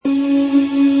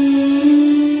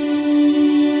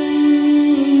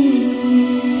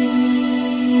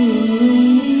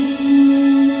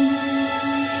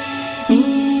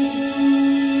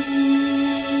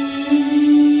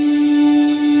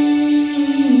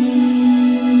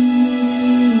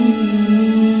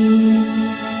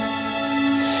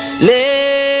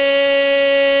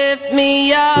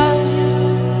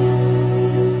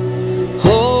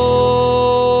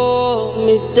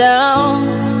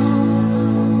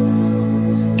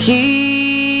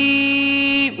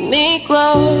Keep me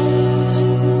close,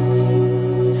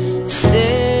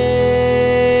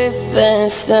 safe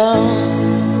and sound.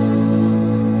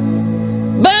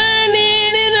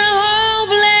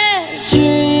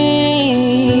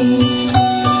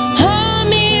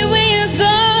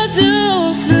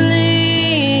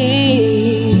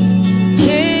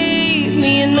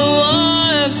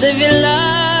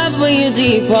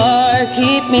 Depart,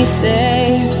 keep me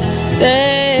safe,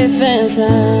 safe and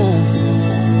sound.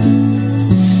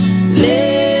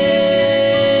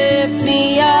 Lift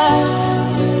me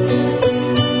up,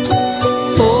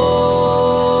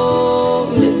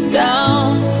 hold me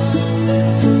down,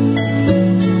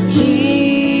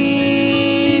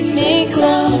 keep me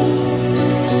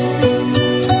close,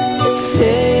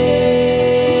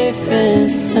 safe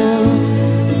and sound.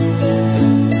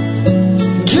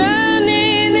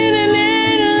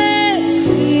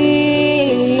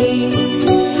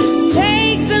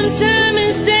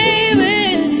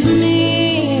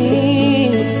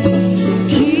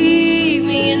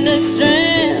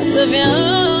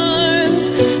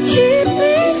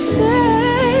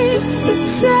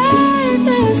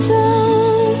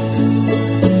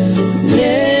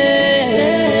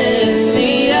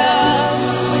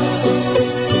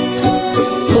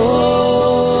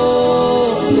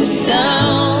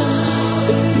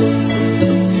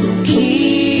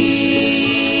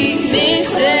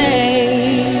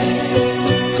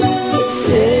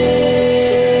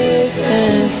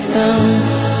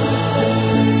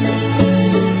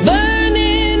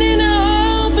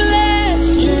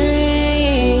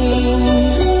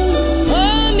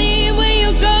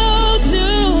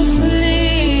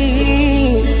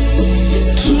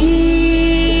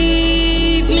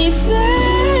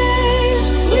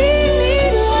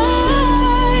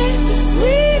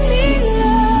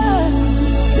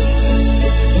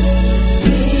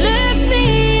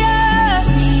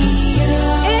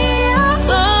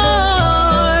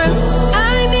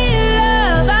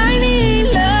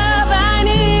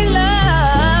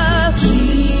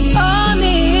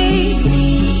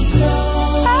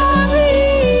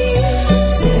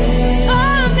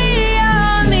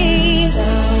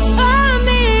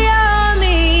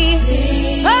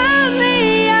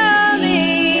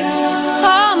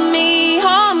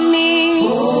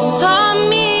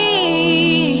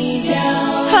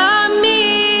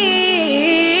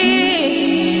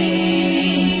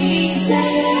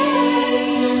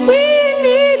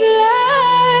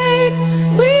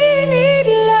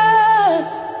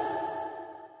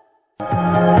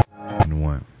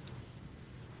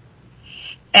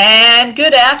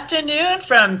 Good afternoon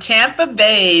from Tampa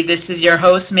Bay. This is your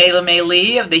host, Mayla May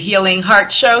Lee of the Healing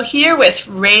Heart Show here with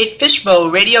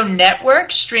Fishbowl Radio Network,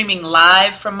 streaming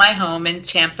live from my home in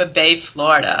Tampa Bay,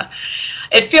 Florida.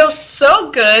 It feels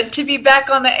so good to be back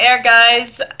on the air,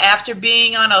 guys, after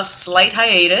being on a slight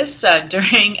hiatus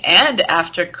during and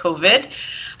after COVID.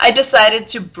 I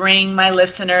decided to bring my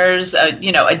listeners,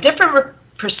 a different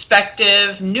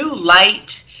perspective, new light,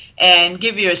 and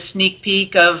give you a sneak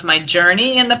peek of my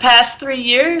journey in the past 3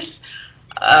 years.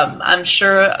 I'm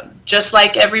sure, just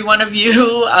like every one of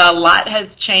you, a lot has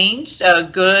changed,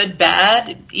 good,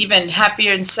 bad, even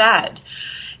happier and sad,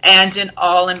 and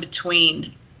all in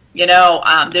between.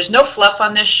 There's no fluff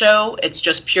on this show. It's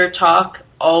just pure talk,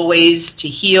 always to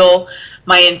heal.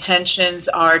 My intentions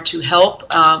are to help,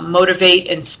 motivate,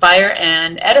 inspire,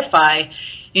 and edify,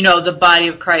 the body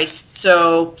of Christ.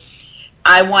 So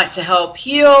I want to help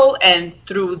heal and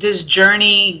through this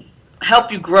journey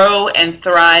help you grow and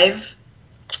thrive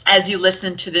as you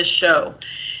listen to this show.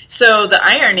 So the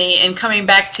irony in coming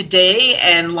back today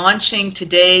and launching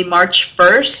today, March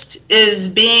 1st,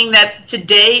 is being that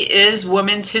today is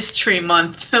Women's History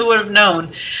Month. Who would have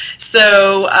known?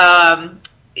 So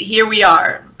here we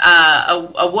are,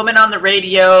 a woman on the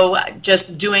radio,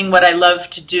 just doing what I love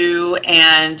to do,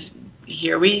 and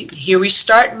here we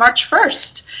start March 1st.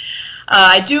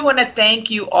 I do want to thank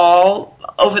you all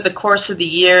over the course of the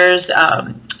years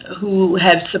who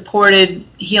have supported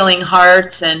Healing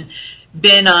Hearts and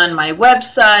been on my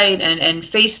website and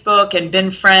Facebook and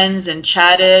been friends and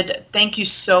chatted. Thank you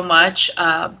so much.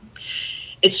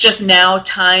 It's just now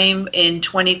time in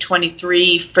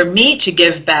 2023 for me to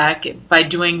give back by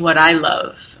doing what I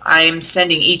love. I am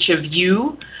sending each of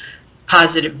you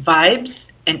positive vibes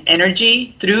and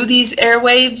energy through these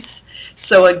airwaves.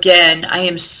 So again, I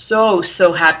am so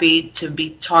happy to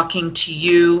be talking to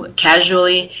you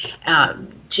casually,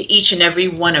 to each and every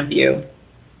one of you.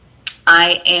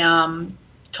 I am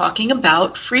talking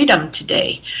about freedom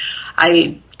today.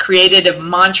 I created a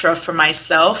mantra for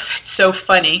myself. It's so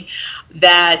funny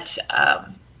that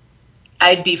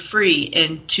I'd be free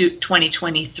in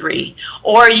 2023.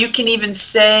 Or you can even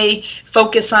say,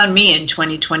 focus on me in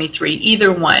 2023,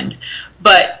 either one.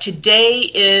 But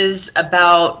today is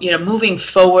about, moving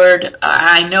forward.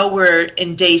 I know we're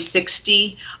in day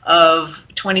 60 of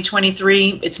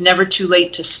 2023. It's never too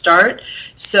late to start.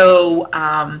 So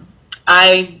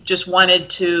I just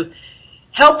wanted to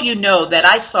help you know that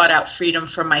I sought out freedom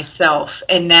for myself,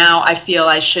 and now I feel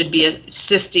I should be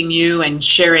assisting you and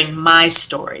sharing my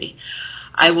story.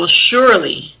 I will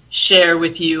surely share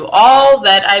with you all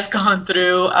that I've gone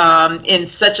through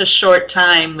in such a short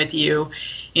time with you.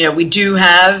 We do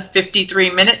have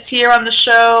 53 minutes here on the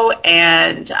show,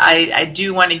 and I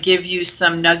do want to give you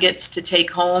some nuggets to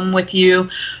take home with you,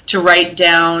 to write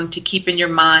down, to keep in your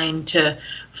mind, to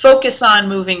focus on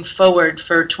moving forward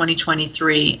for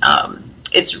 2023.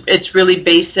 It's really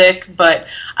basic, but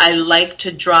I like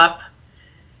to drop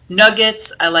nuggets.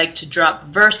 I like to drop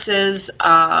verses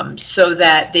so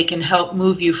that they can help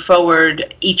move you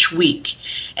forward each week.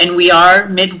 And we are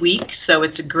midweek, so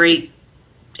it's a great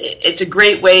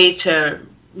way to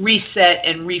reset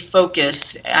and refocus.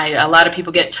 A lot of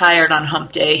people get tired on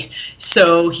hump day,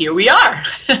 so here we are.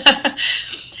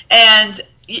 And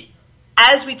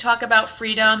as we talk about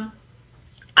freedom,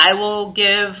 I will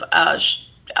give,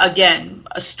 again,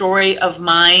 a story of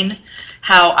mine,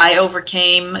 how I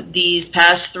overcame these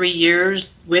past 3 years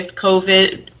with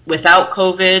COVID, without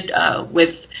COVID,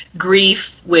 with grief,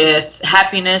 with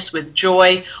happiness, with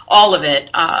joy, all of it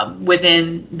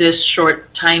within this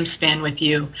short time span with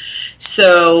you.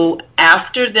 So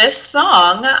after this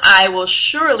song, I will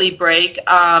surely break,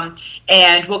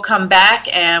 and we'll come back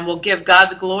and we'll give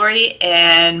God the glory.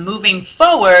 And moving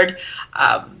forward,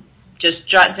 just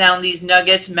jot down these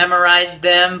nuggets, memorize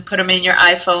them, put them in your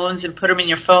iPhones and put them in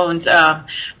your phones.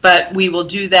 But we will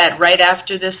do that right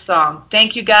after this song.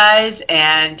 Thank you, guys,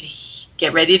 and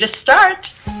get ready to start.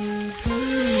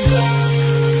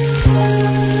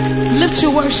 Lift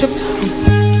your worship.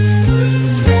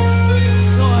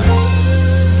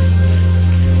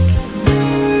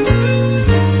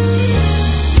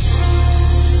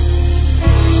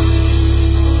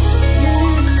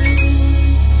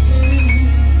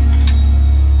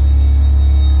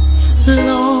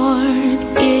 Lord,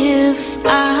 if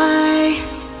I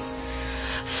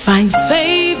find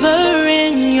favor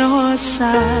in your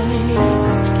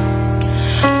sight,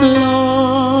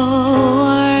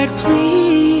 Lord,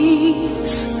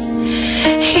 please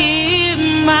hear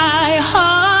my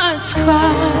heart's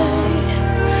cry.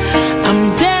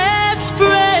 I'm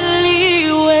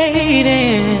desperately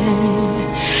waiting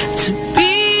to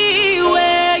be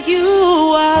where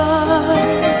you are.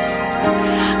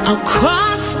 I'll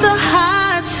cross the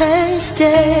hottest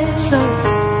desert.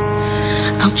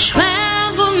 I'll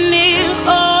travel near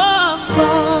or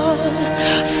far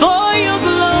for your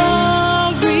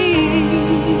glory.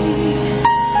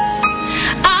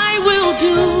 I will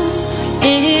do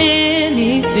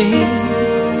anything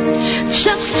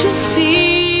just to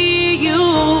see you,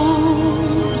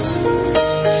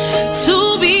 to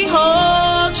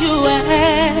behold you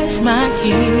as my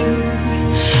King.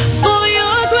 For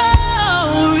your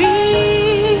glory,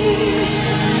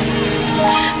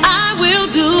 I will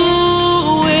do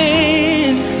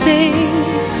anything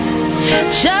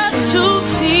just to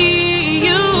see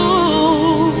you,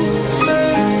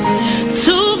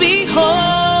 to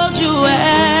behold you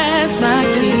as my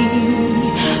King.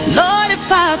 Lord,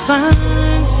 if I find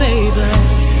favor,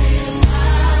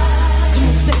 come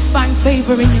on, say find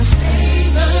favor in your sight.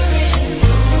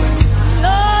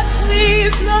 Lord,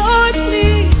 please, Lord,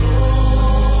 please,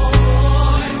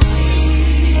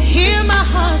 hear my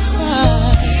heart's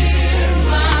cry.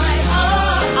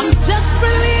 I'm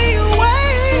desperately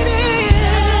waiting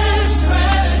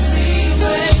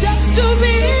just to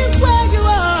be where you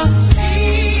are.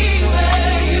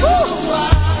 Woo.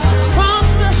 Cross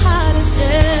the hottest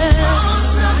desert.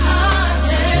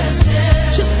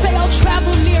 Just say I'll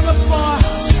travel near or far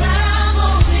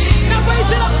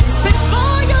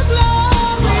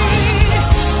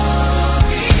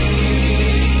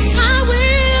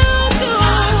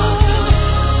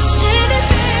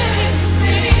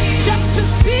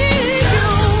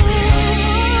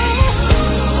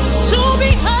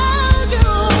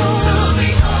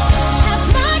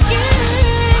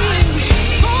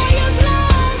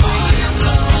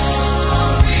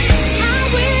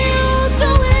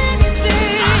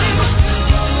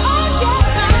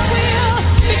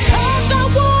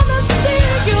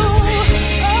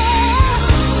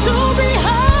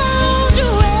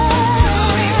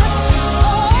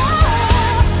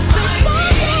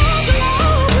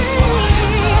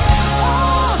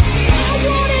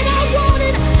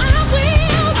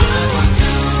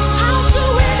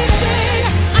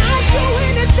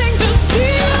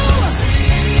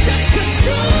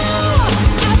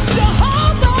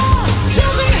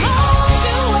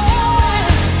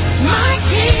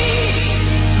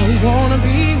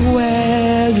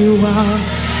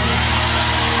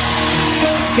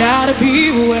Gotta be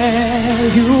where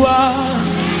you are.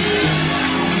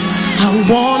 I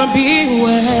wanna be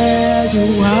where you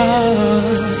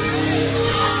are.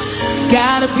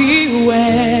 Gotta be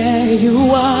where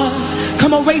you are.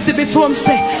 Come on, raise it before him,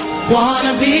 say,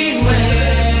 wanna be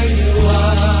where you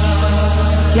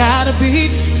are. Gotta be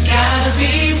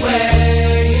where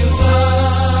you are.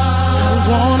 I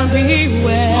wanna be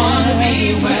where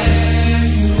you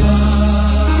are.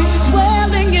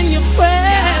 Dwelling in your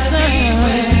presence.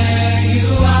 Where you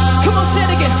are. Come on, say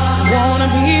it again. Wanna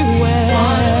be where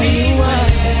you are.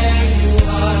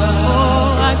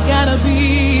 Oh, I gotta be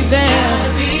there.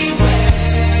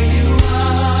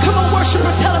 Come on,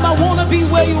 worshiper, tell him I wanna be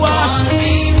where you are.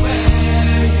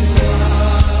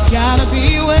 Gotta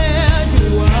be where you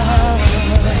are.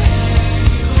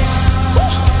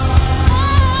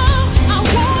 I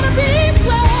wanna be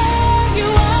where you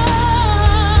are.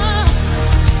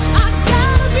 I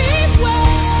gotta be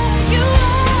where you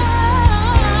are.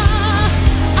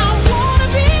 I wanna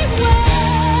be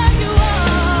where you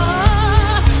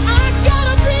are. I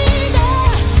gotta be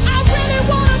there. I really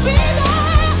wanna be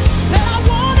there. Said I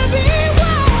wanna be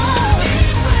where.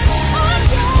 Oh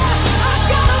yeah, I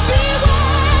gotta be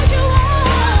where you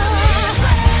are.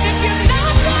 If you're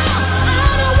not there, I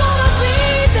don't wanna be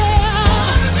there.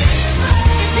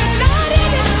 If you're not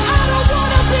in it, I don't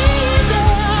wanna be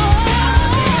there.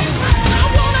 I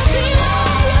wanna be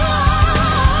where you are.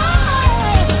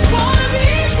 Wanna be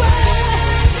where.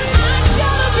 I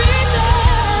gotta be there.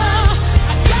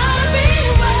 I gotta be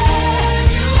where.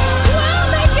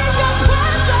 Dwelling in your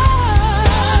presence.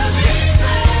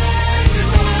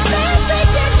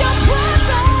 Living in your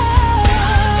presence.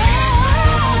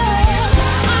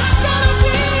 I gotta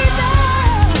be there.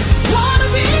 Wanna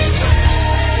be there.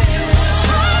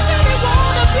 I really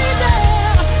wanna be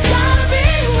there. Gotta be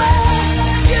where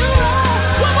you are.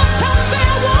 One more time, say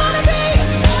I wanna be.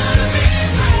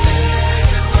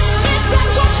 Is that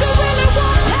what you really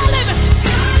want? Tell him.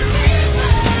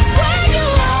 Where you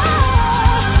are.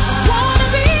 Wanna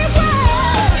be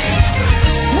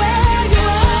where you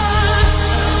are.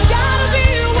 Gotta be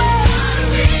where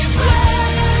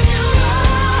you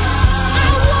are. I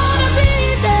wanna be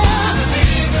there.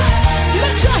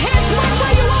 Lift your hands right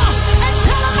where you are and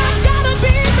tell him I gotta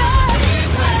be there.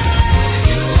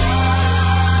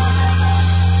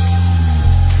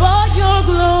 For your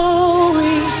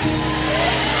glory,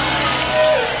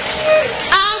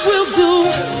 I will do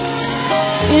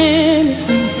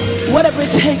anything, whatever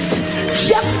it takes,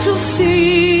 just to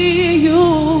see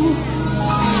you,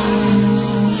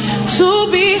 to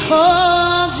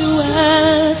behold you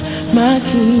as my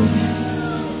King.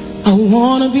 I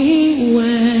wanna be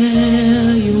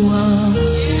where you are.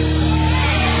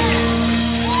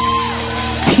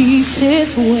 Peace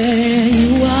is where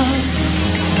you are.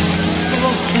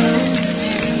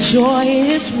 Joy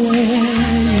is where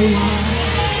you are.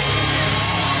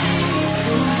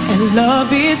 And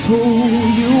love is who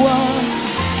you are.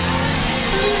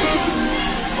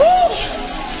 Woo!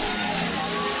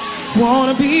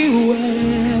 Wanna be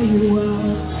where you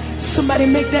are. Somebody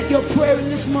make that your prayer in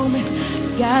this moment.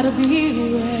 Gotta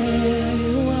be where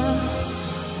you are.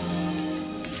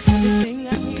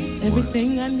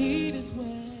 Everything I need is where.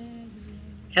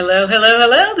 Hello, hello,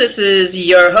 hello. This is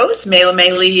your host, Mayla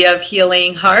May Lee of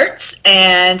Healing Hearts,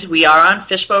 and we are on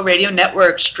Fishbowl Radio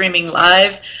Network, streaming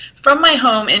live from my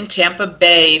home in Tampa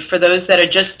Bay. For those that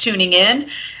are just tuning in,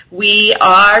 we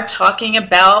are talking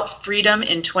about freedom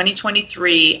in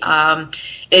 2023.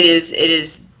 It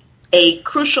is a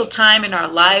crucial time in our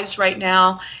lives right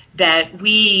now that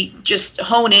we just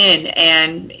hone in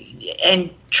and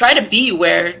try to be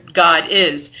where God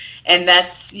is. And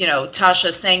that's,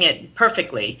 Tasha sang it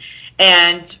perfectly.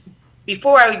 And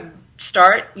before I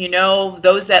start,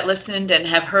 those that listened and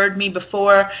have heard me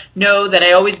before know that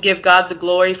I always give God the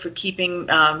glory for keeping,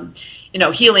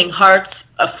 Healing Hearts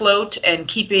afloat and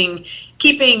keeping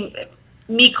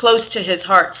me close to his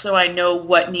heart so I know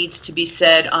what needs to be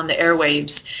said on the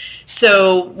airwaves.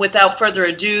 So without further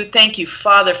ado, thank you,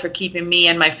 Father, for keeping me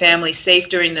and my family safe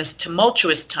during this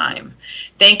tumultuous time.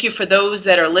 Thank you for those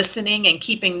that are listening and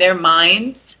keeping their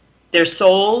minds, their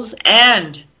souls,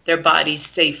 and their bodies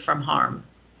safe from harm.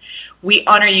 We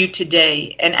honor you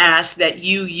today and ask that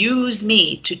you use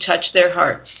me to touch their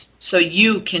hearts so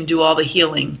you can do all the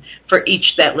healing for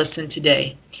each that listened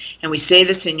today. And we say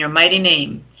this in your mighty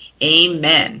name.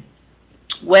 Amen.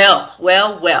 Well,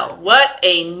 what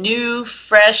a new,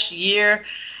 fresh year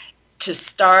to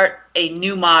start a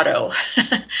new motto.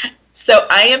 So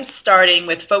I am starting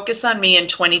with Focus on Me in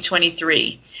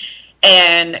 2023.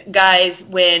 And guys,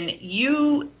 when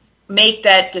you make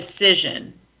that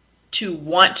decision to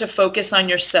want to focus on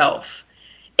yourself,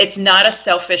 It's not a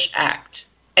selfish act.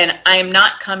 And I am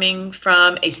not coming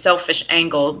from a selfish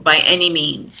angle by any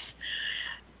means.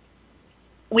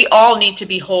 We all need to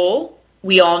be whole.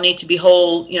 We all need to be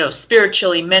whole,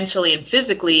 spiritually, mentally, and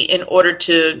physically in order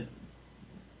to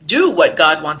do what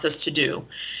God wants us to do.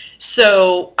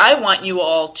 So I want you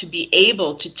all to be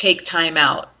able to take time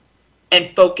out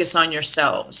and focus on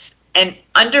yourselves and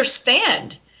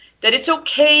understand that it's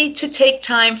okay to take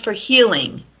time for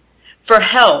healing, for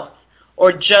health,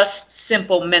 or just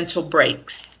simple mental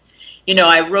breaks.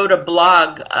 I wrote a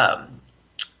blog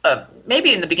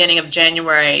maybe in the beginning of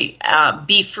January,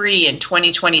 Be Free in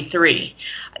 2023.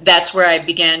 That's where I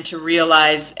began to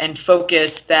realize and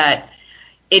focus that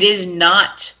it is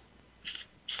not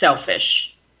selfish.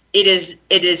 It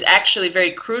is actually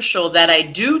very crucial that I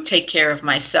do take care of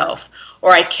myself,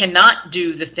 or I cannot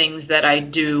do the things that I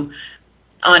do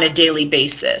on a daily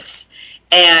basis.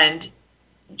 And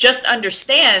just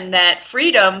understand that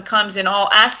freedom comes in all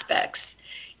aspects.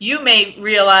 You may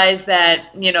realize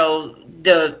that,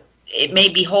 it may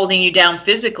be holding you down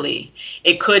physically.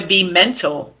 It could be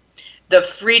mental. The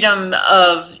freedom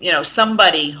of,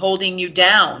 somebody holding you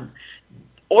down,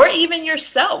 or even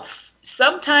yourself.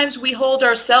 Sometimes we hold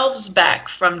ourselves back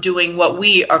from doing what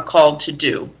we are called to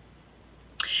do.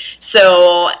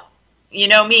 So,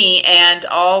 me and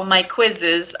all my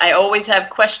quizzes, I always have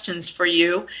questions for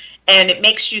you, and it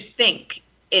makes you think.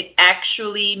 It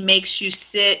actually makes you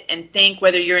sit and think,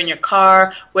 whether you're in your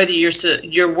car, whether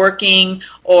you're working,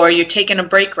 or you're taking a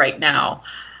break right now.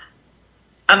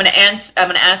 I'm going to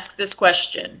ask this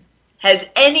question. Has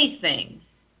anything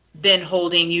been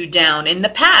holding you down in the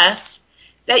past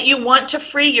that you want to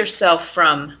free yourself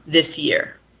from this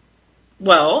year?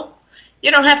 Well,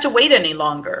 you don't have to wait any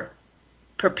longer.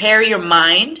 Prepare your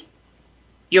mind,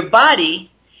 your body,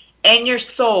 and your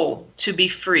soul to be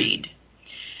freed.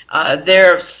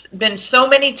 There's been so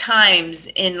many times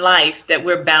in life that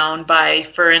we're bound by,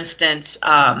 for instance,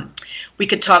 we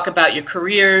could talk about your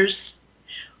careers,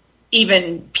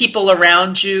 even people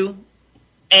around you,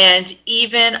 and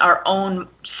even our own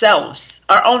selves.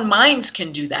 Our own minds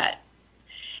can do that.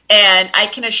 And I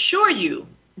can assure you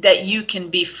that you can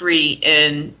be free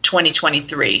in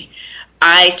 2023.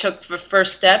 I took the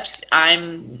first steps.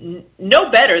 I'm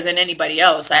no better than anybody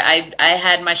else. I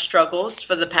had my struggles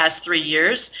for the past 3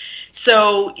 years.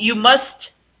 So you must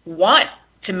want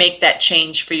to make that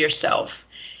change for yourself.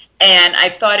 And I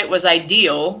thought it was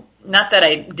ideal, not that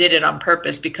I did it on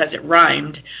purpose because it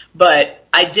rhymed, but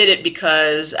I did it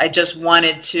because I just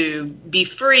wanted to be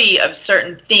free of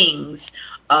certain things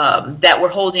that were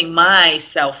holding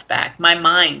myself back, my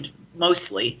mind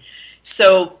mostly.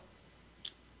 So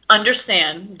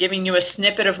understand, giving you a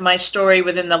snippet of my story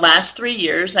within the last 3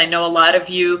 years. I know a lot of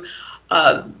you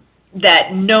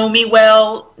that know me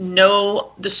well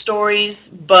know the stories,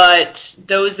 but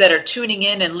those that are tuning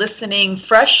in and listening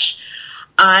fresh,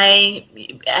 I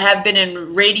have been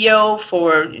in radio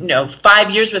for 5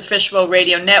 years with Fishbowl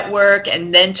Radio Network,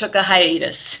 and then took a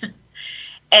hiatus.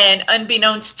 And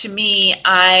unbeknownst to me,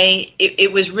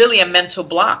 it was really a mental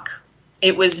block.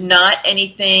 It was not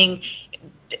anything.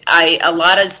 A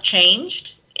lot has changed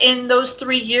in those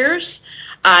 3 years.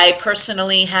 I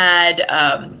personally had,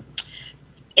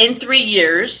 in 3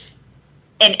 years,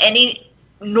 in any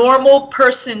normal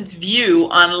person's view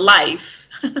on life,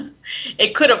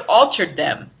 it could have altered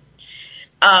them.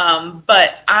 But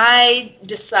I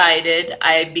decided,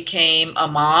 I became a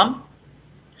mom.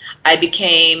 I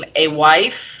became a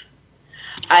wife.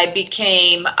 I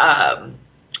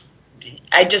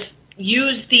just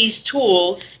used these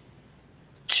tools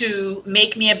to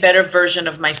make me a better version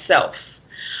of myself.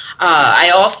 I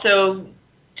also,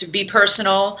 to be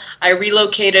personal, I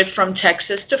relocated from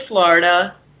Texas to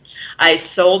Florida. I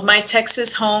sold my Texas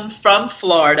home from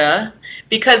Florida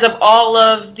because of all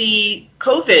of the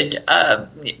COVID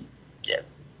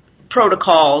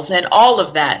protocols and all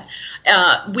of that.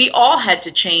 We all had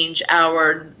to change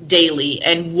our daily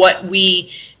and what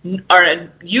we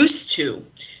are used to.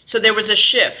 So there was a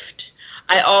shift.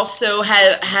 I also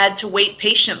had to wait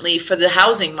patiently for the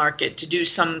housing market to do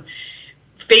some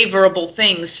favorable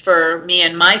things for me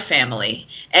and my family.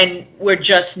 And we're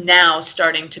just now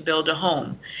starting to build a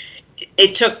home.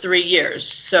 It took 3 years,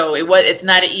 so it's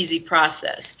not an easy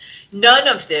process. None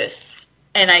of this,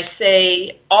 and I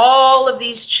say all of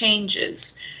these changes,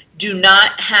 do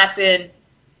not happen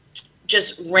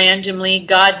just randomly.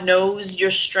 God knows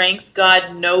your strength.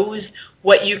 God knows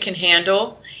what you can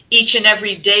handle. Each and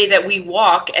every day that we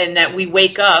walk and that we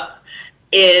wake up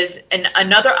is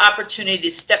another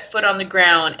opportunity to step foot on the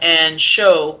ground and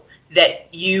show that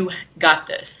you got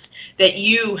this, that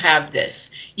you have this.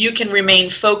 you can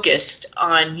remain focused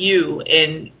on you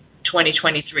in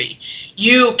 2023.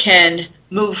 You can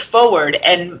move forward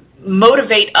and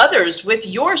motivate others with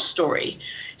your story.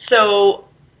 So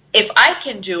if I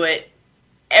can do it,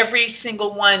 every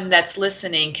single one that's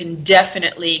listening can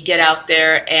definitely get out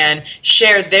there and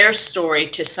share their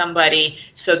story to somebody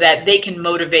so that they can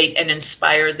motivate and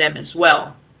inspire them as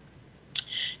well.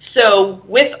 So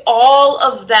with all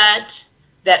of that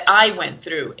I went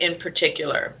through in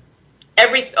particular,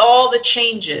 all the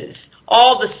changes,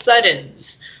 all the suddens,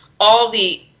 all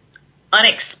the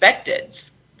unexpecteds,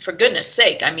 for goodness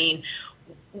sake, I mean,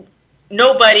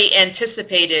 nobody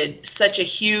anticipated such a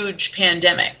huge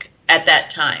pandemic at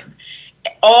that time.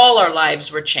 All our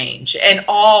lives were changed and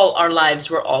all our lives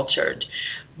were altered.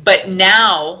 But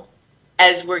now,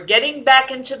 as we're getting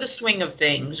back into the swing of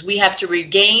things, we have to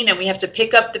regain and we have to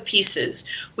pick up the pieces.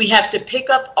 We have to pick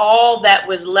up all that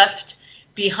was left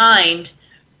behind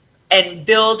and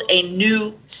build a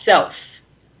new self.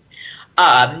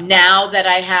 Now that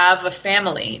I have a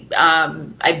family,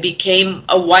 I became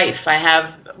a wife. I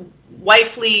have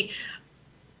wifely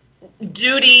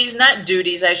duties, not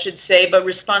duties I should say, but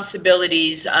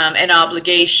responsibilities and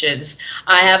obligations.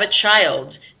 I have a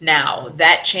child now.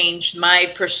 That changed my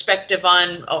perspective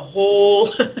on a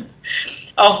whole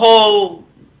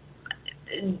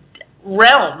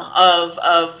realm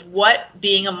of what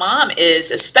being a mom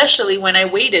is, especially when I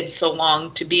waited so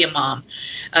long to be a mom.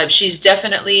 She's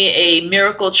definitely a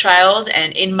miracle child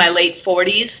and in my late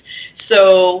 40s,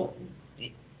 so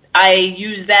I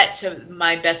use that to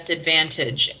my best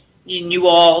advantage. And you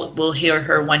all will hear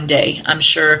her one day. I'm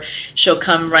sure she'll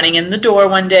come running in the door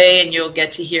one day and you'll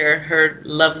get to hear her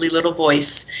lovely little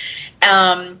voice.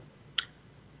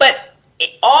 But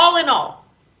all in all,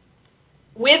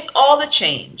 with all the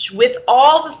change, with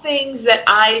all the things that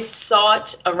I sought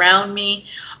around me,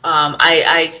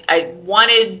 I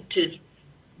wanted to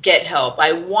get help.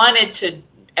 I wanted to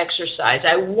exercise.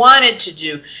 I wanted to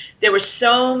do. There were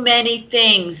so many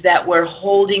things that were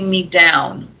holding me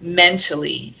down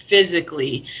mentally,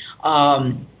 physically,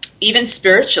 even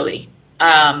spiritually.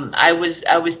 I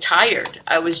was tired.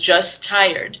 I was just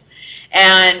tired.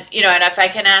 And, you know, and if I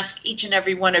can ask each and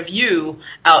every one of you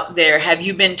out there, have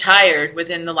you been tired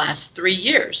within the last 3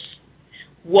 years?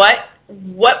 What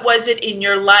was it in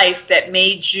your life that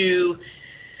made you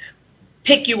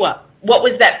pick you up? What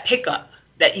was that pickup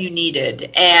that you needed?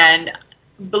 And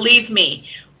believe me,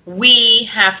 we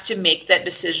have to make that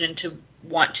decision to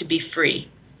want to be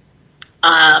free.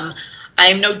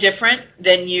 I'm no different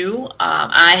than you.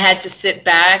 I had to sit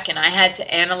back and I had to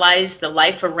analyze the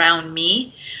life around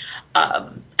me.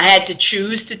 I had to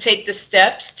choose to take the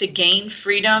steps to gain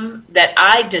freedom that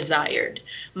I desired.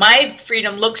 My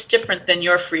freedom looks different than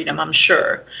your freedom, I'm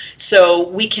sure. So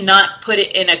we cannot put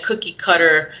it in a cookie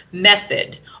cutter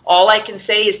method. All I can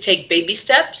say is take baby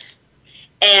steps.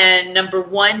 And number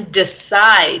one,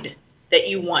 decide that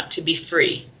you want to be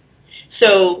free.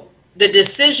 So the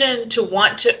decision to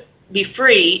want to be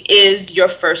free is your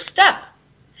first step.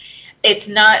 It's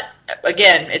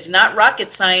not rocket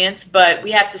science, but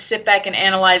we have to sit back and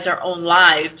analyze our own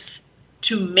lives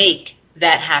to make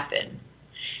that happen.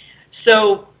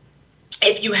 So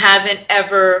if you haven't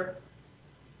ever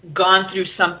gone through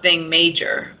something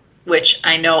major, which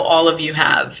I know all of you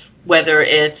have, whether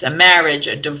it's a marriage,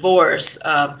 a divorce,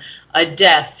 a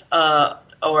death,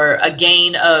 or a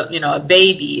gain of, a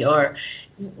baby, or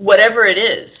whatever it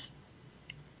is,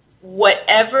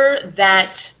 whatever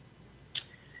that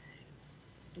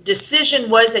decision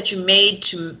was that you made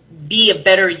to be a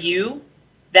better you,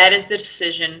 that is the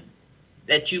decision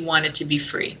that you wanted to be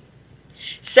free.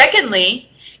 Secondly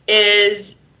is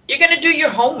you're going to do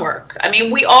your homework. I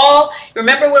mean, we all,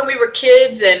 remember when we were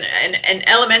kids and in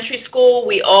elementary school,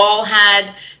 we all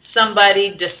had somebody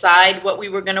decide what we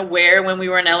were going to wear when we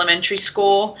were in elementary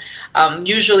school.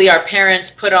 Usually our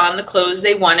parents put on the clothes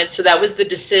they wanted, so that was the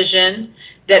decision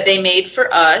that they made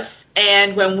for us.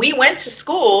 And when we went to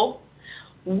school,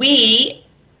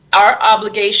 our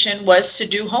obligation was to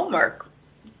do homework.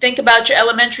 Think about your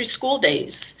elementary school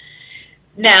days.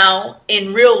 Now,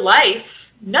 in real life,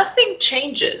 nothing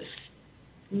changes.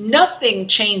 Nothing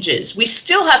changes. We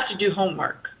still have to do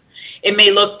homework. It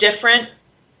may look different.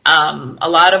 A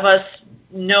lot of us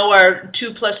know our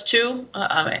 2 + 2.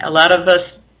 A lot of us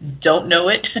don't know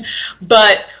it.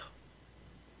 But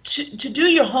to do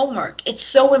your homework, it's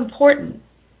so important.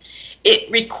 It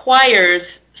requires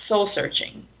soul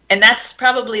searching. And that's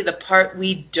probably the part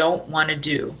we don't want to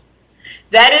do.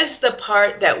 That is the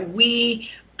part that we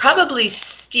probably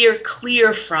steer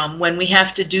clear from when we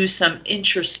have to do some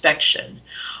introspection,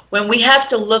 when we have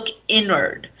to look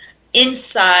inward.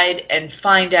 inside and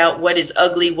find out what is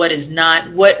ugly, what is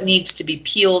not, what needs to be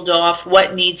peeled off,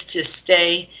 what needs to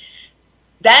stay.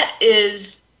 That is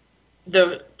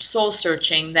the soul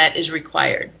searching that is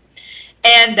required.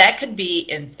 And that could be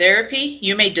in therapy.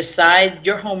 You may decide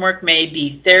your homework may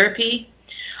be therapy,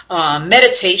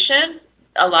 meditation.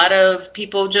 A lot of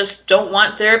people just don't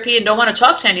want therapy and don't want to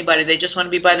talk to anybody. They just want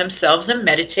to be by themselves and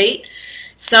meditate.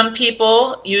 Some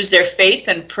people use their faith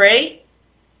and pray.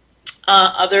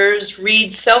 Others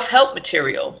read self-help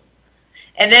material.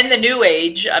 And then the new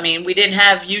age, I mean, we didn't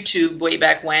have YouTube way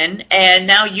back when, and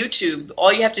now YouTube,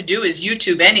 all you have to do is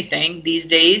YouTube anything these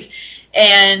days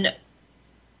and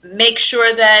make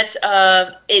sure that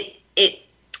it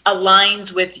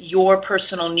aligns with your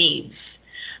personal needs.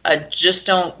 Just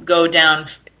don't go down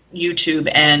YouTube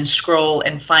and scroll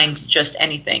and find just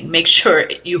anything. Make sure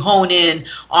you hone in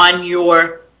on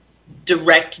your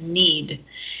direct need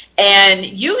and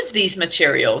use these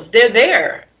materials. They're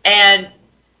there, and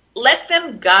let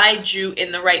them guide you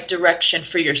in the right direction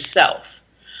for yourself.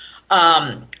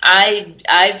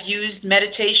 I've used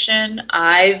meditation.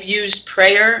 I've used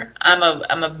prayer.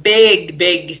 I'm a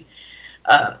big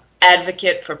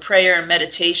advocate for prayer and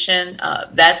meditation.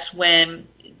 That's when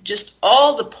just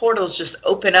all the portals just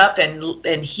open up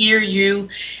and hear you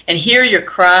and hear your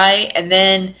cry, and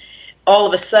then all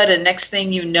of a sudden, next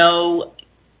thing you know,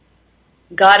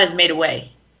 God has made a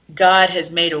way. God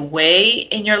has made a way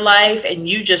in your life, and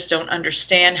you just don't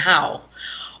understand how.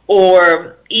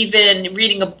 Or even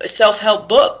reading a self-help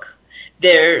book.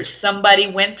 There's somebody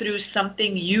went through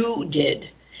something you did,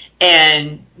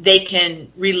 and they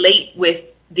can relate with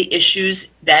the issues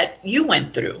that you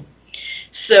went through.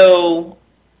 So,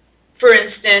 for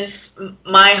instance,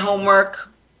 my homework,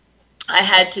 I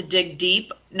had to dig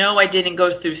deep. No, I didn't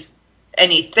go through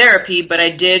any therapy, but I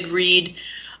did read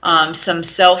some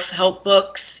self-help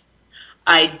books.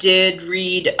 I did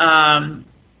read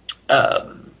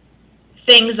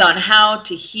things on how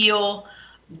to heal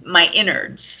my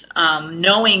innards,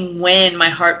 knowing when my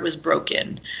heart was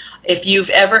broken. If you've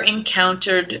ever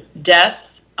encountered death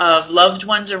of loved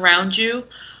ones around you,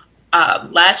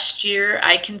 last year,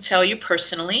 I can tell you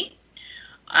personally,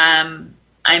 I'm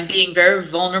being very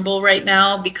vulnerable right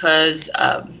now because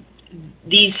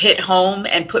these hit home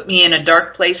and put me in a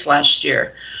dark place last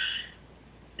year.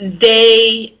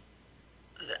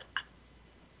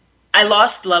 I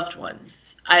lost loved ones.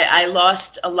 I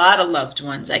lost a lot of loved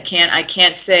ones. I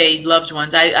can't say loved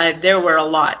ones. There were a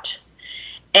lot.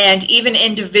 And even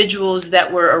individuals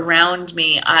that were around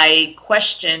me, I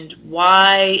questioned,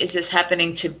 why is this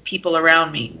happening to people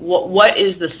around me? What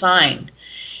is the sign?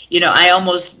 You know, I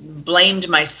almost blamed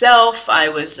myself.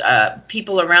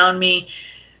 People around me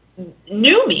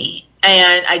knew me,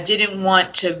 and I didn't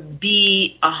want to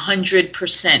be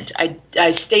 100%.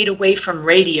 I stayed away from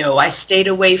radio. I stayed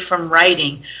away from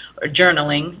writing or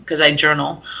journaling, because I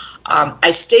journal.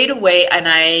 I stayed away, and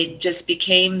I just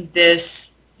became this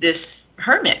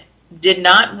hermit. Did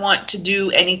not want to do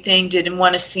anything, didn't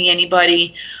want to see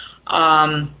anybody,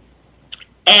 and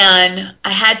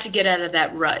I had to get out of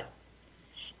that rut.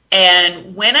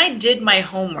 And when I did my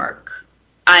homework,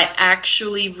 I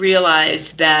actually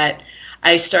realized that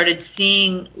I started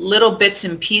seeing little bits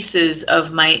and pieces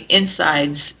of my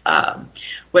insides,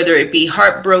 whether it be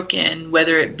heartbroken,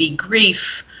 whether it be grief.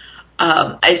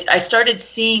 I started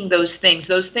seeing those things.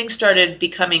 Those things started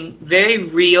becoming very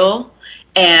real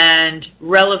and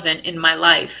relevant in my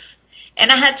life.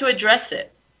 And I had to address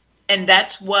it. And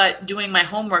that's what doing my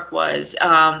homework was.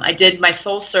 I did my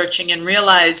soul searching and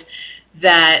realized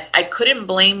that I couldn't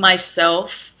blame myself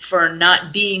for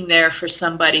not being there for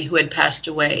somebody who had passed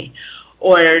away,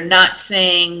 or not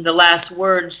saying the last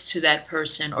words to that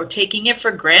person, or taking it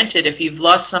for granted if you've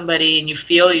lost somebody and you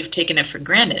feel you've taken it for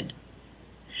granted.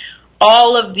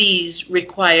 All of these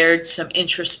required some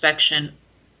introspection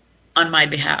on my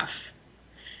behalf.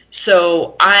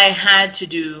 So I had to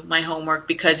do my homework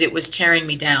because it was tearing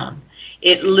me down.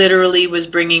 It literally was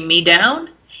bringing me down.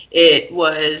 It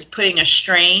was putting a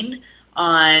strain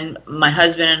on my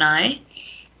husband and I.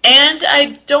 And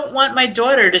I don't want my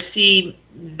daughter to see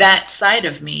that side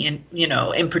of me,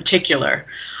 in particular.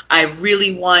 I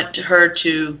really want her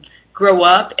to grow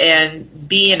up and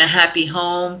be in a happy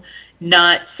home,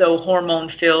 not so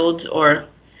hormone-filled or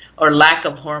lack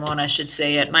of hormone, I should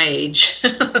say, at my age.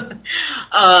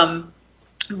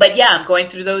 But yeah, I'm going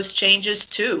through those changes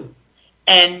too.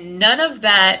 And none of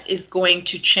that is going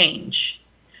to change.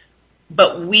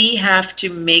 But we have to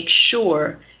make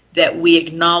sure that we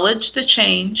acknowledge the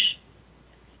change,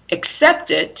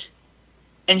 accept it,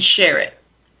 and share it.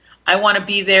 I want to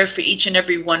be there for each and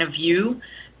every one of you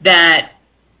that,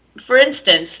 for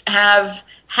instance, have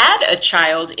had a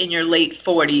child in your late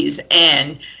 40s,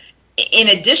 and in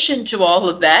addition to all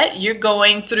of that, you're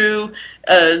going through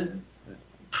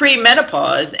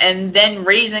premenopause and then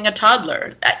raising a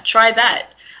toddler. Try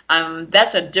that.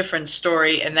 That's a different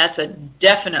story, and that's a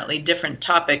definitely different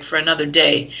topic for another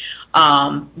day.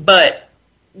 But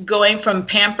going from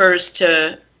Pampers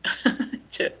to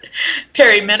to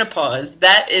perimenopause,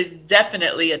 that is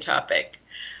definitely a topic.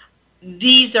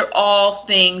 These are all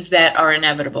things that are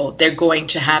inevitable. They're going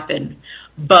to happen,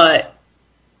 but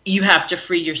you have to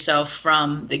free yourself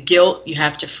from the guilt. You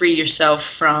have to free yourself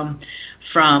from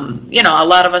a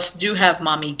lot of us do have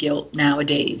mommy guilt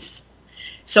nowadays.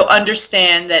 So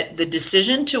understand that the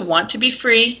decision to want to be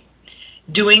free,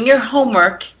 doing your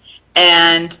homework,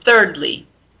 and thirdly,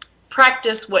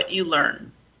 practice what you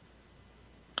learn.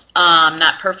 I'm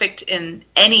not perfect in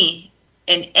any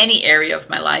area of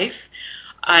my life.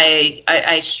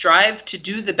 I strive to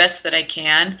do the best that I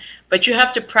can, but you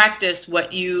have to practice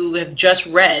what you have just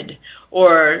read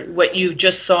or what you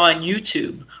just saw on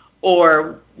YouTube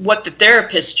or what the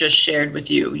therapist just shared with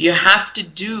you. You have to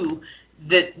do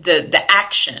the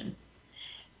action.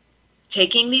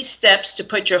 Taking these steps to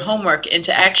put your homework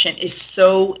into action is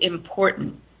so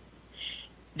important.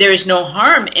 There is no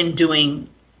harm in doing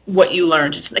what you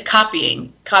learned. It's the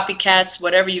copying, copycats,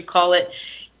 whatever you call it.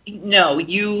 No,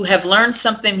 you have learned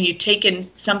something, you've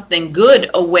taken something good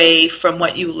away from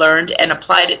what you learned and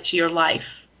applied it to your life.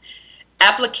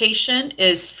 Application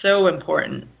is so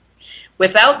important.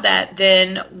 Without that,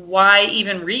 then why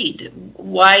even read?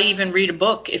 Why even read a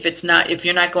book if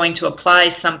you're not going to apply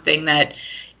something that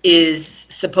is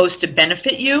supposed to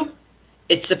benefit you?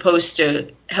 It's supposed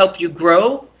to help you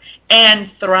grow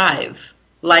and thrive.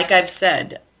 Like I've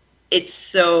said, it's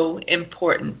so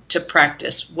important to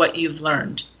practice what you've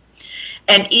learned.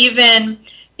 And even,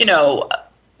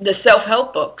 the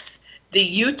self-help books, the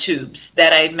YouTubes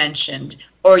that I mentioned,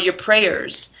 or your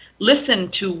prayers.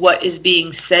 Listen to what is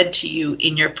being said to you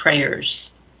in your prayers.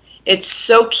 It's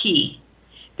so key.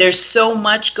 There's so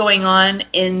much going on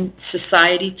in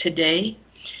society today.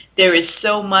 There is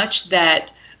so much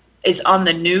that is on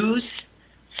the news.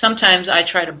 Sometimes I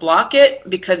try to block it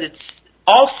because it's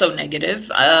also negative.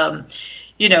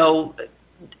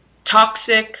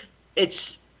 Toxic.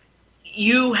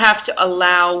 You have to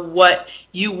allow what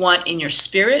you want in your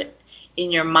spirit, in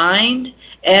your mind,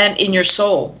 and in your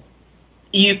soul.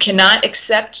 You cannot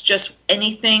accept just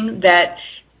anything that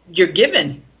you're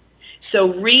given. So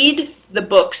read the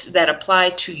books that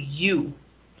apply to you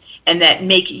and that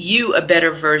make you a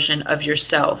better version of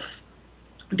yourself,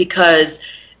 because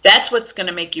that's what's going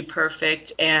to make you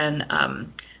perfect and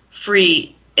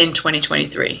free in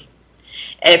 2023.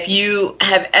 If you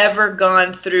have ever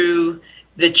gone through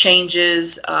the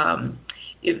changes,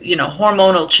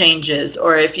 hormonal changes,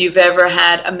 or if you've ever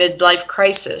had a midlife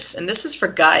crisis, and this is for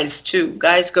guys too.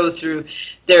 Guys go through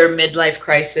their midlife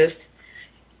crisis.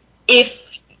 If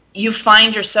you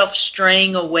find yourself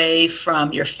straying away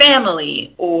from your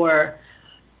family or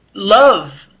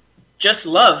love, just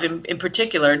love in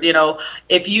particular,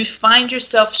 if you find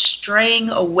yourself straying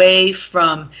away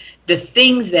from the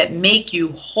things that make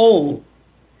you whole,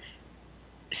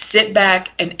 sit back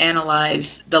and analyze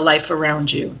the life around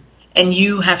you. And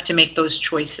you have to make those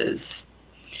choices.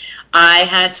 I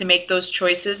had to make those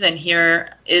choices, and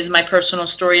here is my personal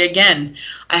story again.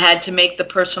 I had to make the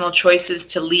personal choices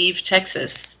to leave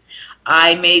Texas.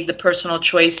 I made the personal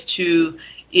choice to,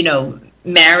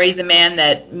 marry the man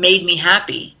that made me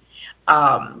happy.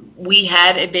 We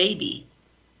had a baby.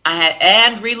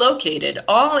 And relocated,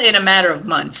 all in a matter of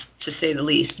months, to say the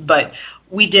least. But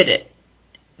we did it.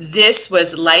 This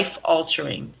was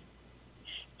life-altering.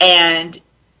 And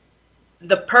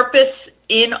the purpose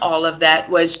in all of that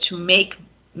was to make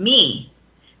me,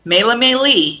 Mela Mae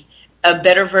Lee, a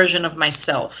better version of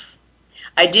myself.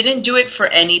 I didn't do it for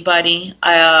anybody.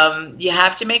 You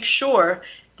have to make sure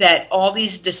that all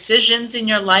these decisions in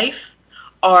your life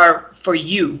are for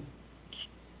you.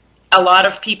 A lot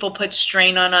of people put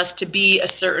strain on us to be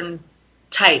a certain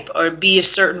type or be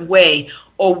a certain way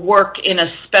or work in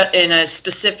a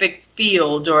specific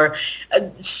field, or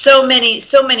so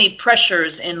many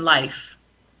pressures in life.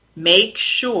 Make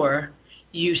sure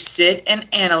you sit and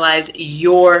analyze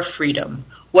your freedom,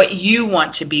 what you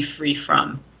want to be free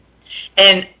from,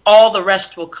 and all the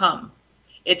rest will come.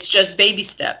 It's just baby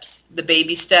steps. The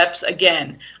baby steps,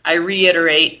 again, I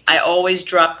reiterate, I always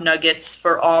drop nuggets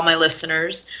for all my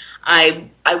listeners. I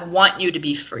want you to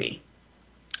be free.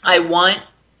 I want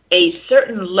a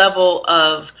certain level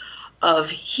of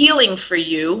healing for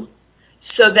you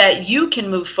so that you can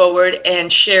move forward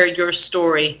and share your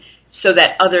story so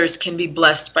that others can be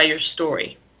blessed by your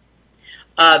story.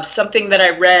 something that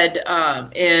I read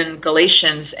in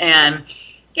Galatians, and,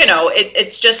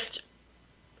 it's just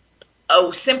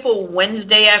a simple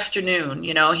Wednesday afternoon.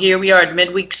 Here we are at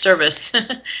midweek service,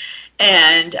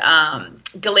 and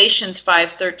Galatians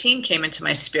 5:13 came into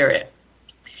my spirit,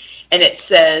 and it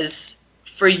says,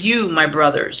 "For you, my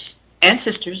brothers and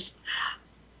sisters,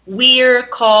 we're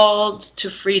called to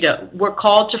freedom. We're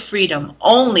called to freedom.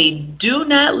 Only do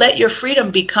not let your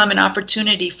freedom become an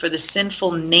opportunity for the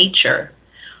sinful nature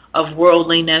of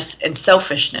worldliness and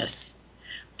selfishness,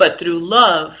 but through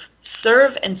love,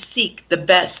 serve and seek the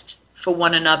best for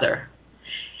one another."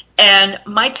 And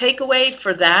my takeaway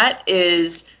for that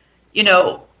is,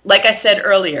 like I said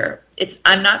earlier,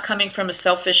 I'm not coming from a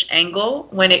selfish angle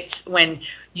when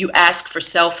you ask for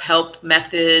self-help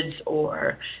methods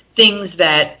or things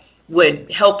that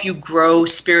would help you grow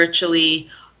spiritually,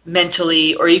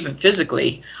 mentally, or even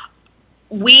physically.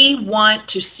 We want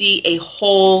to see a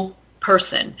whole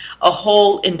person, a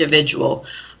whole individual.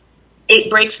 It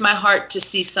breaks my heart to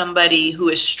see somebody who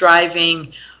is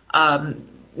striving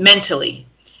mentally,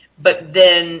 but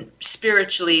then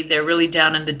spiritually they're really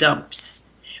down in the dumps.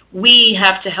 We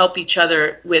have to help each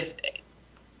other with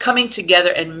coming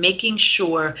together and making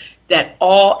sure that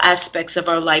all aspects of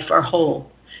our life are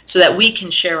whole so that we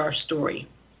can share our story.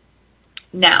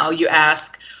 Now, you ask,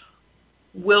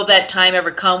 will that time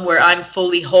ever come where I'm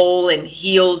fully whole and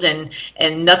healed and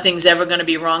nothing's ever going to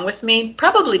be wrong with me?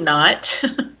 Probably not,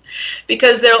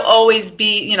 because there'll always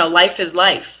be, life is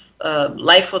life.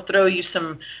 Life will throw you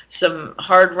some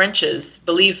hard wrenches,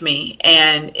 believe me,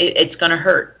 and it's going to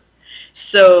hurt.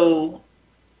 So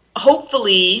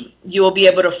hopefully you will be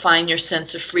able to find your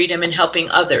sense of freedom in helping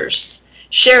others,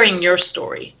 sharing your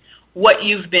story, what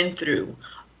you've been through.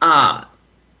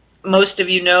 Most of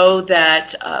you know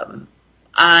that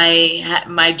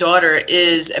my daughter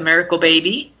is a miracle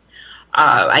baby.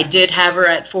 I did have her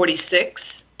at 46,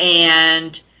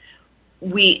 and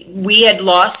we had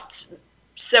lost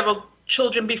several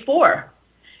children before.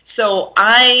 So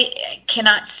I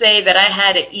cannot say that I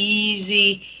had an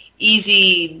easy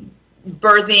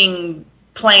birthing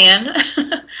plan.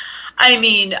 I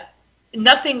mean,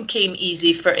 nothing came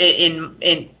easy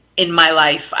in my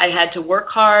life. I had to work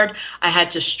hard. I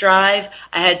had to strive.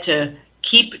 I had to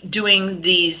keep doing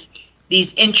these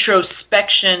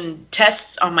introspection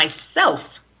tests on myself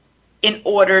in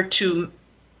order to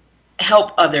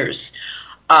help others.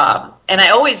 And I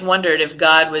always wondered if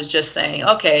God was just saying,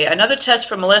 okay, another test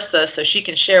for Melissa so she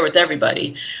can share with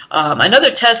everybody.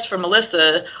 Another test for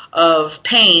Melissa of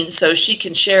pain so she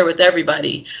can share with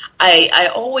everybody. I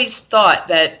always thought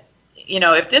that,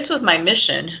 if this was my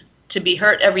mission, to be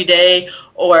hurt every day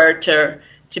or to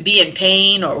be in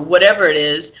pain or whatever it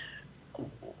is,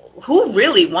 who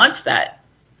really wants that?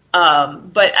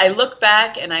 But I look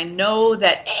back and I know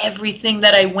that everything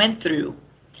that I went through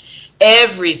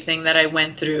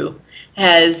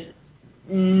has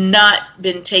not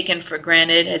been taken for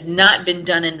granted, has not been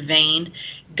done in vain.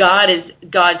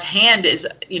 God's hand is,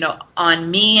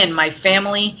 on me and my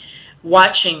family,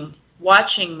 watching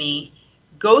me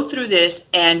go through this.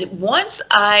 And once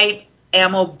I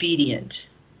am obedient,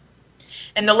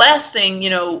 and the last thing,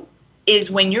 is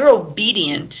when you're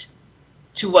obedient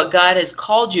to what God has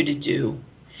called you to do,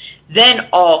 then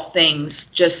all things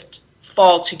just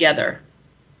fall together.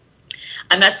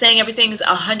 I'm not saying everything's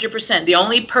 100%. The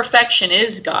only perfection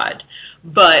is God.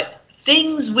 But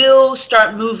things will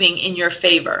start moving in your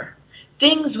favor.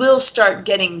 Things will start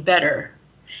getting better.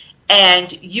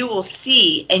 And you will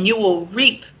see and you will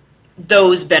reap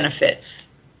those benefits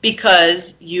because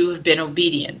you've been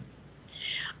obedient.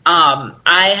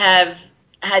 I have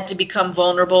had to become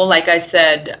vulnerable. Like I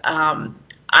said,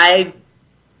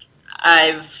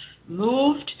 I've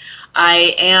moved. I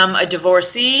am a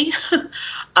divorcee.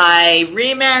 I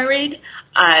remarried.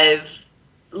 I've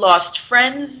lost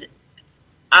friends.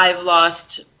 I've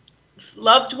lost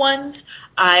loved ones.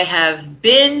 I have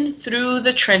been through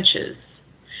the trenches.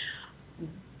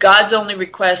 God's only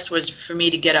request was for me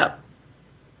to get up.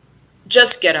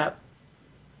 Just get up.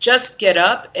 Just get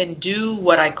up and do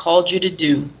what I called you to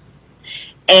do.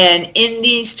 And in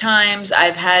these times,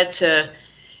 I've had to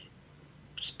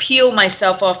peel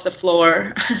myself off the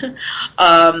floor,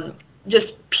 just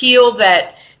peel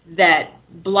that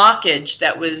blockage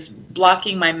that was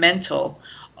blocking my mental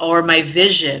or my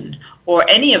vision or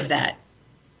any of that.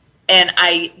 And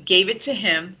I gave it to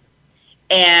him,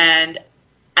 and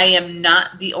I am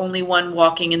not the only one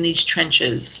walking in these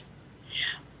trenches.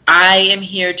 I am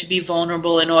here to be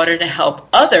vulnerable in order to help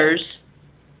others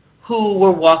who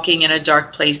were walking in a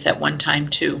dark place at one time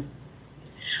too.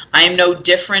 I am no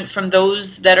different from those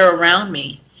that are around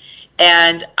me.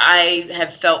 And I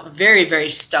have felt very,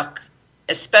 very stuck,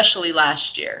 especially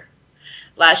last year.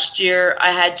 Last year,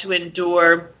 I had to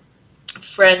endure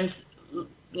friends,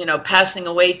 passing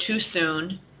away too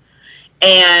soon,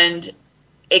 and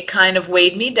it kind of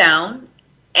weighed me down,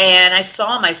 and I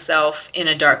saw myself in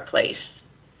a dark place.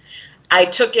 I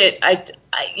took it,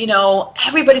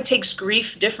 everybody takes grief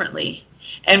differently,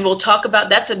 and we'll talk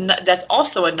about, that's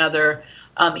also another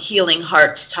Healing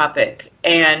Hearts topic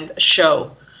and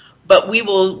show. But we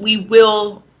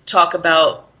will talk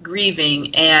about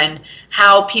grieving and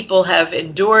how people have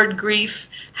endured grief,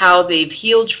 how they've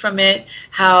healed from it,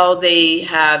 how they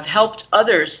have helped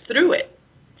others through it.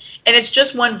 And it's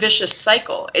just one vicious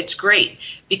cycle. It's great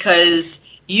because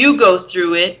you go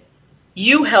through it,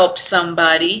 you help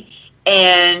somebody,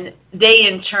 and they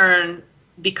in turn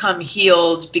become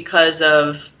healed because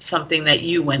of something that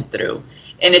you went through.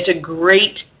 And it's a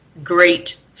great, great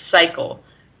cycle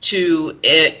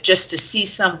just to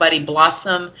see somebody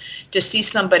blossom, to see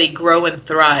somebody grow and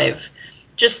thrive.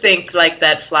 Just think like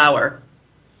that flower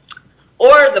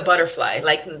or the butterfly.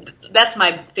 Like, that's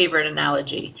my favorite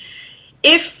analogy.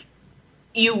 If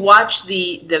you watch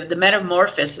the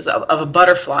metamorphosis of a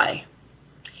butterfly,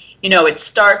 it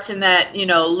starts in that,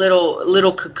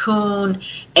 little cocoon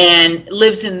and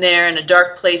lives in there in a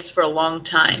dark place for a long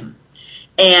time.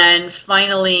 And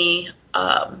finally,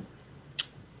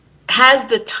 has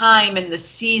the time and the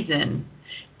season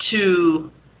to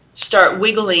start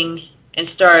wiggling and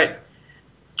start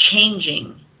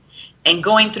changing and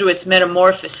going through its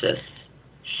metamorphosis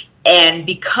and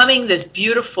becoming this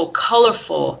beautiful,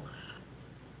 colorful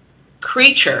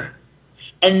creature,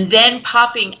 and then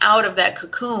popping out of that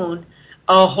cocoon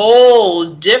a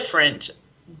whole different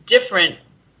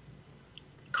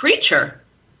creature.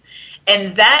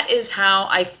 And that is how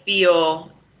I feel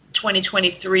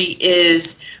 2023 is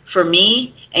for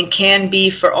me and can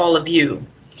be for all of you.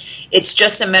 It's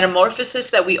just a metamorphosis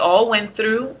that we all went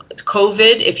through.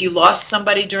 COVID, if you lost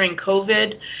somebody during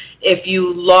COVID, if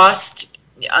you lost,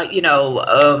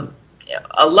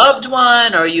 a loved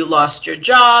one, or you lost your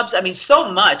jobs. I mean,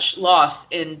 so much loss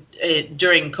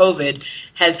during COVID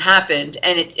has happened,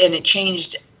 and it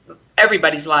changed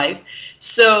everybody's life.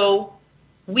 So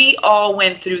we all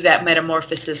went through that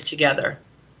metamorphosis together.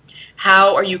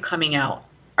 How are you coming out?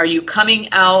 Are you coming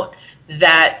out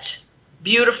that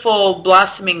beautiful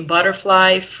blossoming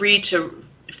butterfly, free to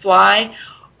fly,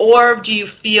 or do you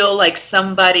feel like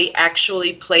somebody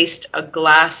actually placed a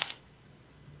glass,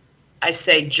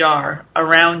 jar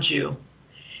around you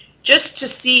just to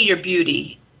see your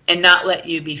beauty and not let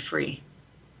you be free?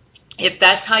 If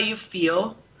that's how you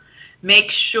feel, make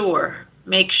sure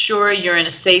you're in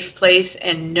a safe place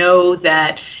and know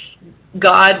that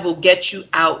God will get you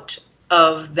out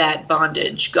of that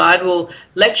bondage. God will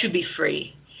let you be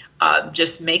free.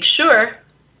 Just make sure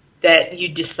that you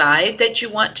decide that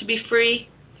you want to be free,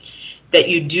 that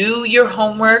you do your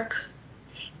homework,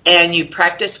 and you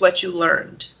practice what you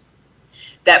learned.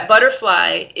 That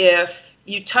butterfly, if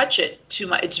you touch it too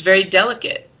much, it's very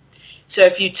delicate. So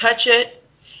if you touch it,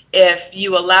 if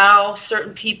you allow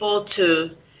certain people to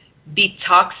be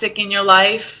toxic in your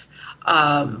life,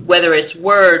 whether it's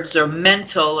words or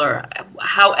mental or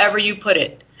however you put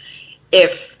it,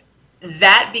 if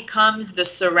that becomes the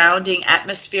surrounding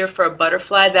atmosphere for a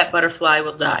butterfly, that butterfly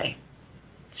will die.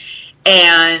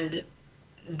 And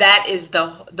that is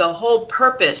the whole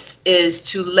purpose, is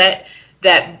to let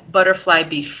that butterfly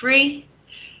be free,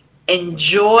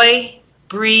 enjoy,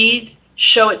 breathe,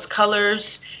 show its colors,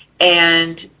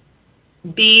 and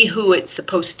be who it's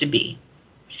supposed to be.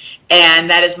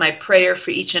 And that is my prayer for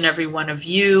each and every one of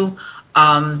you,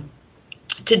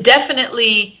 to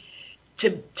definitely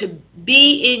to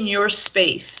be in your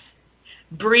space.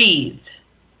 Breathe.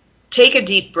 Take a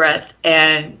deep breath,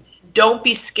 and don't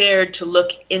be scared to look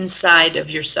inside of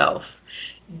yourself.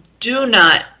 Do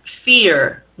not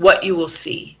fear what you will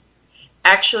see.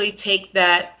 Actually take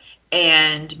that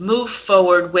and move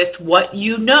forward with what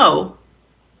you know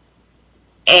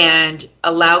and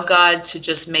allow God to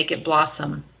just make it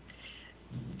blossom.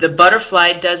 The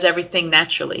butterfly does everything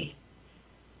naturally.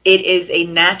 It is a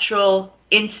natural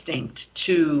instinct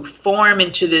to form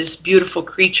into this beautiful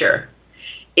creature.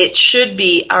 It should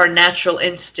be our natural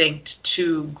instinct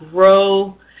to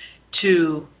grow,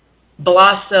 to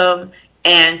blossom,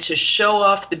 and to show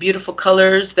off the beautiful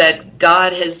colors that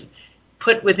God has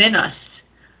put within us.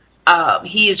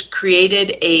 He has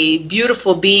created a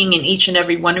beautiful being in each and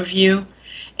every one of you.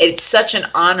 It's such an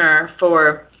honor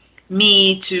for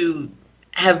me to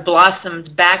have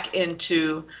blossomed back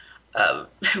into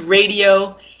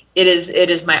radio. It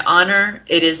is my honor.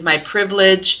 It is my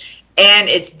privilege. And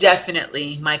it's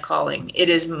definitely my calling. It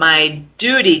is my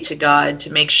duty to God to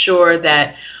make sure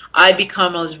that I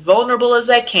become as vulnerable as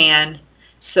I can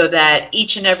so that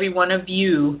each and every one of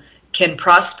you can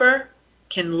prosper,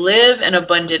 can live an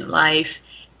abundant life,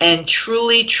 and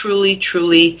truly, truly,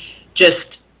 truly just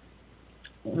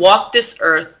walk this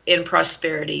earth in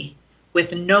prosperity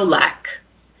with no lack.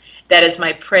 That is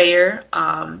my prayer.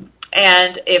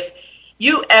 And if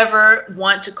you ever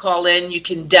want to call in, you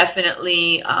can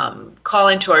definitely call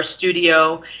into our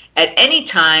studio at any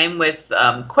time with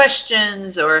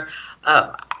questions, or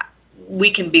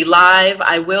we can be live.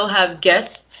 I will have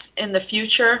guests in the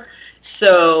future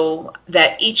so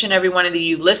that each and every one of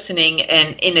you listening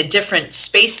and in a different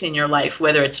space in your life,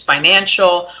 whether it's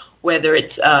financial, whether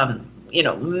it's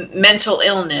mental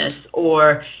illness,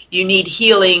 or you need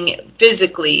healing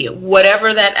physically,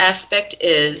 whatever that aspect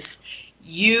is,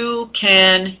 you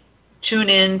can tune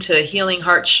in to Healing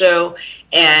Heart Show,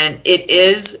 and it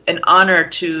is an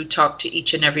honor to talk to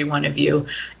each and every one of you.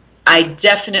 I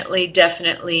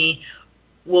definitely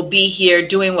will be here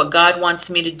doing what God wants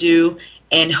me to do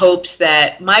in hopes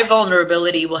that my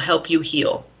vulnerability will help you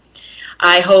heal.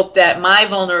 I hope that my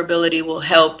vulnerability will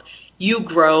help you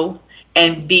grow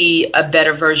and be a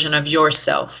better version of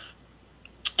yourself.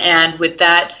 And with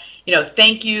that,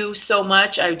 thank you so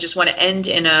much. I just want to end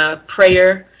in a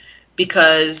prayer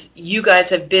because you guys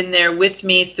have been there with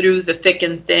me through the thick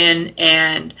and thin,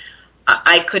 and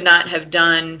I could not have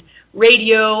done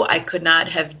radio. I could not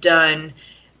have done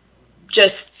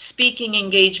just speaking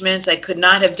engagements. I could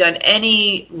not have done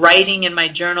any writing in my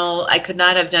journal. I could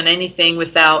not have done anything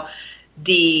without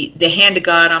the hand of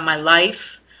God on my life.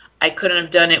 I couldn't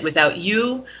have done it without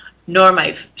you, nor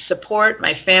my support,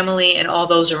 my family, and all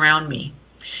those around me.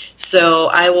 So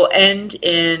I will end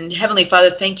in, Heavenly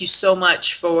Father, thank you so much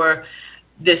for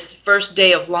this first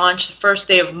day of launch, the first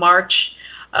day of March,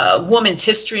 Women's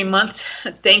History Month.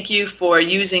 Thank you for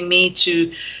using me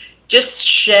to just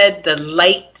shed the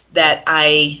light that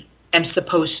I am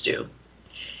supposed to.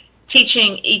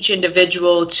 Teaching each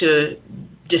individual to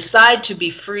decide to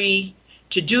be free,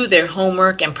 to do their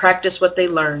homework and practice what they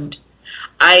learned.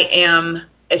 I am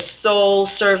a sole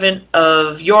servant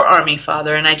of your army,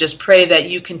 Father, and I just pray that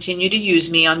you continue to use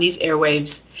me on these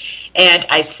airwaves. And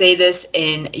I say this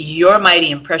in your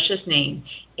mighty and precious name.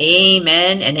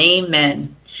 Amen and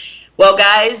amen. Well,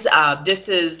 guys, this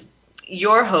is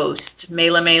your host,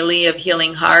 Mayla May Lee of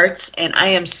Healing Hearts, and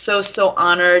I am so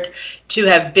honored to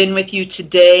have been with you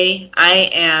today. I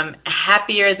am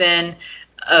happier than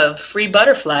a free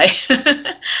butterfly.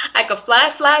 I could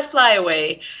fly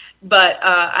away. But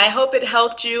I hope it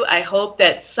helped you. I hope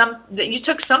that you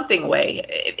took something away.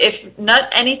 If not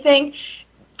anything,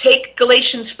 take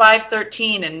Galatians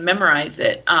 5:13 and memorize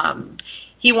it.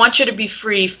 He wants you to be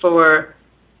free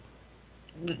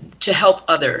to help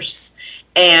others.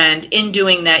 And in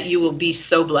doing that, you will be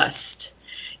so blessed.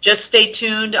 Just stay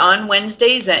tuned on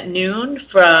Wednesdays at noon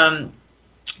from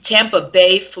Tampa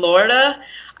Bay, Florida.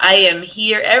 I am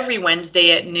here every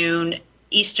Wednesday at noon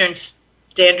Eastern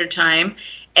Standard Time.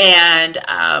 And,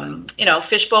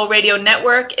 Fishbowl Radio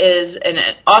Network is an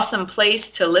awesome place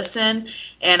to listen.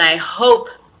 And I hope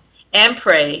and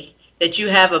pray that you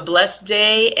have a blessed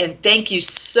day. And thank you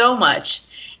so much.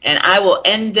 And I will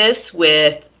end this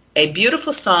with a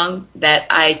beautiful song that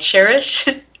I cherish.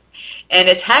 And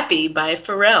it's Happy by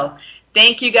Pharrell.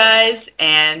 Thank you, guys.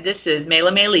 And this is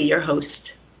Mayla May Lee, your host.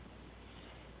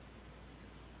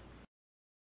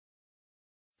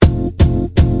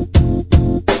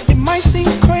 Might seem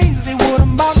crazy what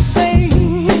I'm about to say.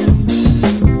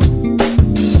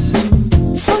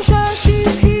 Sunshine,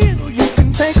 she's here, you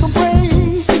can take a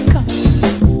break.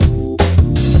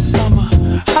 I'm a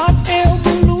hot air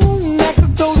balloon that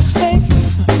could go to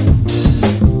space.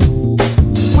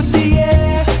 With the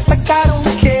air, like I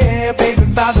don't care, baby,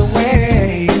 by the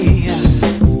way.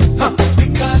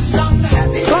 Because I'm happy.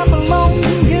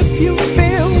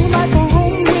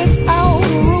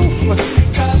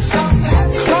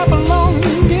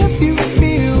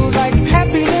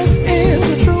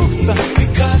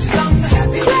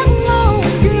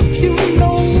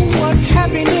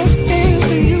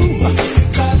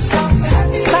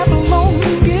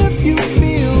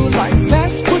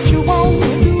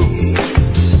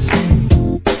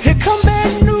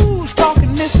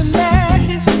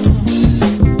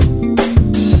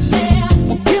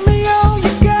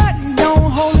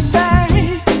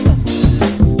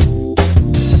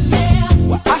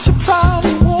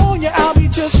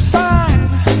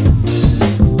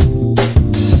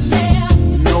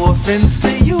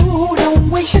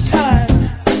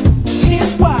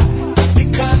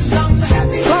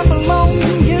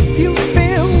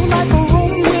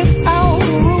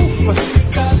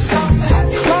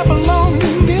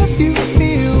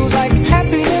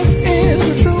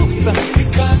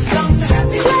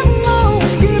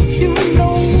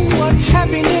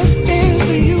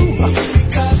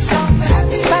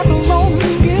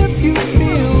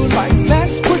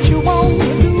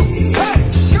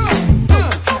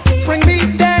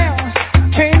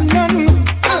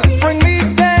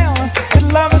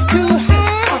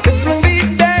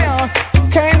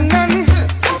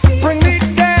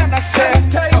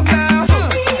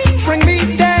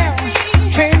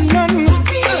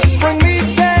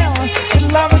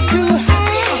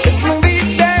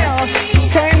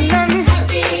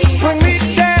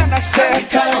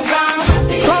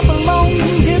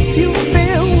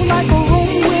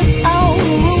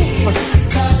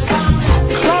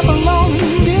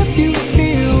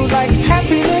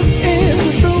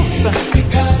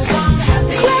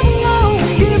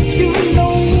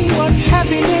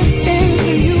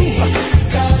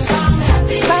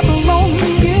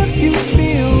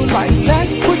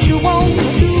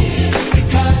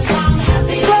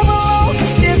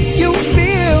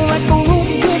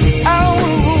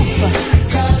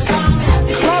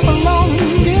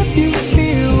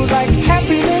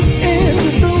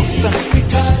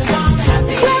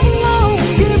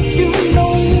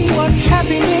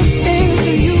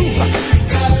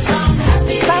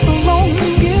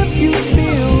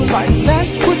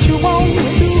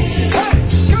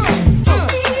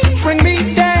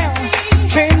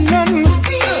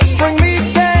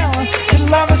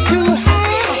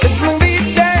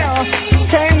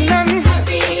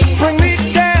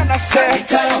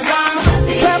 Cause